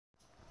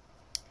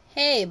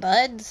Hey,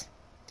 buds.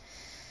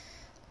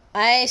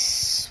 I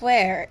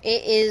swear,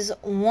 it is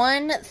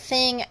one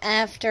thing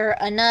after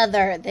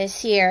another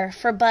this year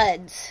for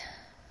buds.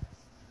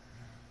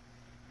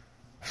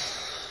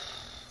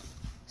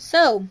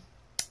 So,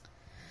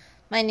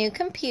 my new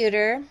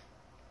computer,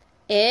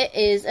 it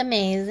is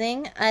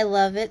amazing. I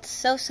love it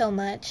so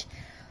much.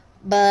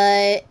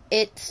 But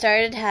it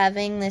started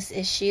having this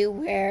issue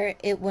where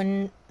it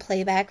wouldn't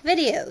play back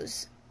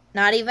videos.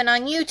 Not even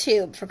on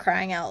YouTube, for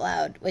crying out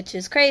loud, which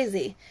is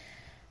crazy.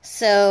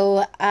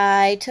 So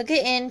I took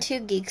it into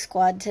Geek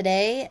Squad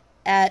today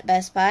at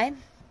Best Buy,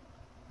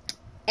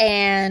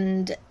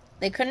 and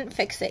they couldn't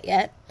fix it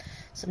yet.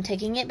 So I'm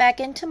taking it back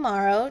in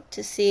tomorrow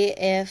to see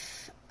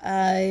if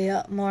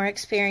a more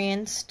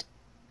experienced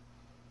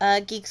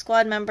Geek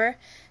Squad member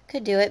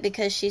could do it,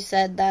 because she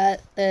said that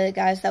the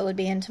guys that would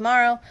be in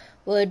tomorrow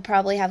would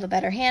probably have a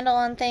better handle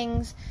on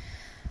things.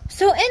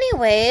 So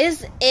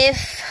anyways,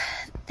 if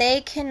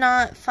they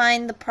cannot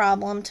find the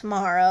problem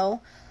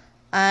tomorrow,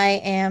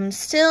 I am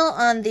still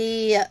on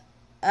the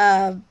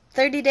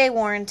 30-day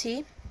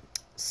warranty.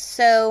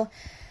 So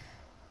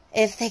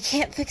if they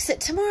can't fix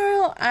it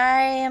tomorrow,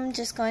 I am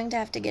just going to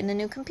have to get a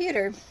new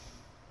computer.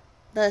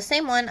 The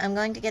same one, I'm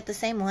going to get the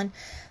same one,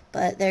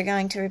 but they're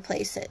going to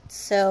replace it.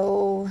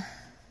 So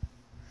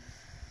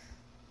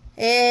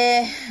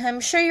I'm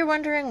sure you're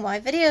wondering why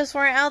videos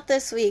weren't out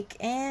this week,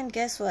 and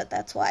guess what?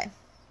 That's why.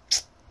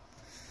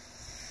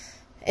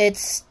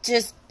 It's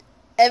just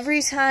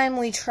every time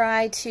we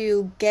try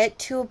to get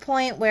to a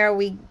point where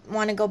we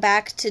want to go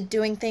back to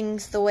doing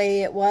things the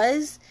way it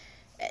was,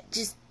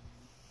 just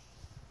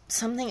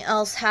something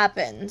else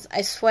happens.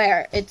 I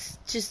swear. It's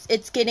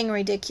getting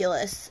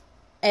ridiculous.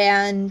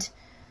 And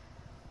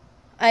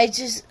we're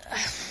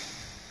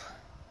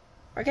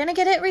gonna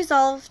get it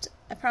resolved,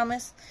 I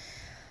promise.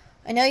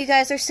 I know you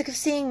guys are sick of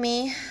seeing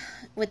me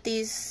with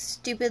these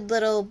stupid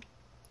little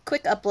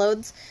quick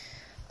uploads.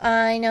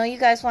 I know you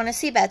guys want to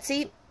see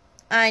Betsy.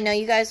 I know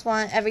you guys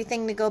want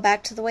everything to go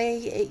back to the way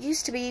it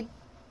used to be.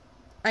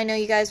 I know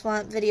you guys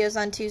want videos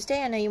on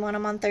Tuesday. I know you want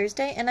them on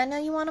Thursday. And I know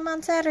you want them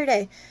on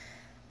Saturday.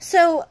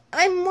 So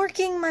I'm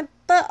working my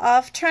butt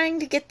off trying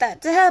to get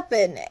that to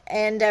happen.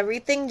 And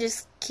everything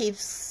just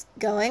keeps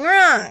going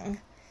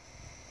wrong.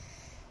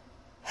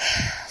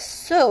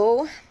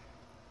 So,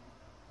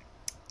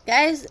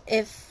 guys,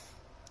 if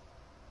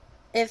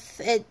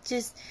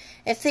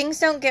things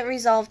don't get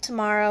resolved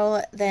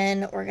tomorrow,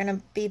 then we're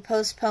gonna be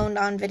postponed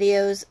on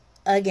videos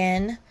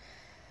again,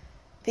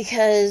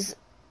 because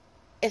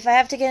if I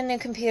have to get a new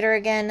computer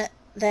again,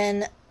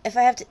 then if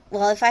I have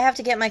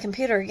to get my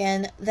computer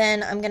again,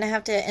 then I'm gonna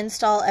have to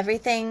install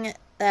everything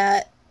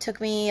that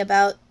took me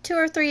about 2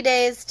 or 3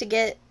 days to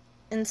get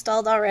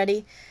installed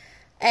already,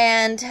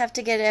 and have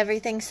to get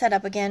everything set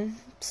up again.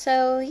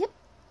 So, yep,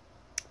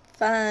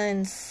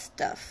 fun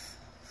stuff.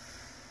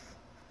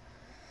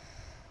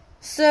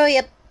 So,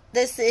 yep,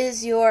 this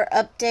is your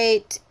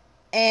update,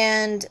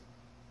 and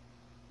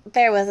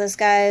bear with us,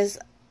 guys.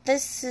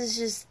 This is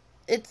just,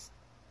 it's,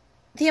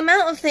 the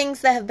amount of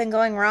things that have been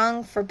going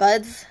wrong for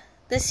buds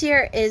this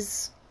year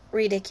is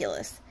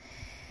ridiculous.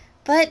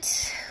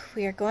 But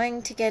we are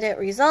going to get it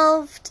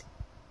resolved,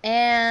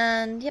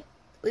 and yep,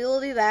 we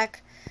will be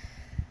back.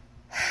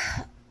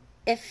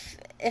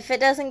 If it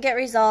doesn't get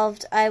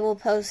resolved, I will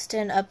post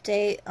an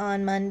update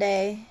on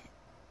Monday,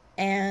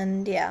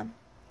 and yeah.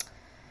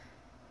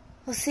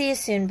 We'll see you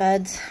soon,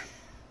 buds.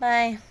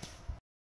 Bye.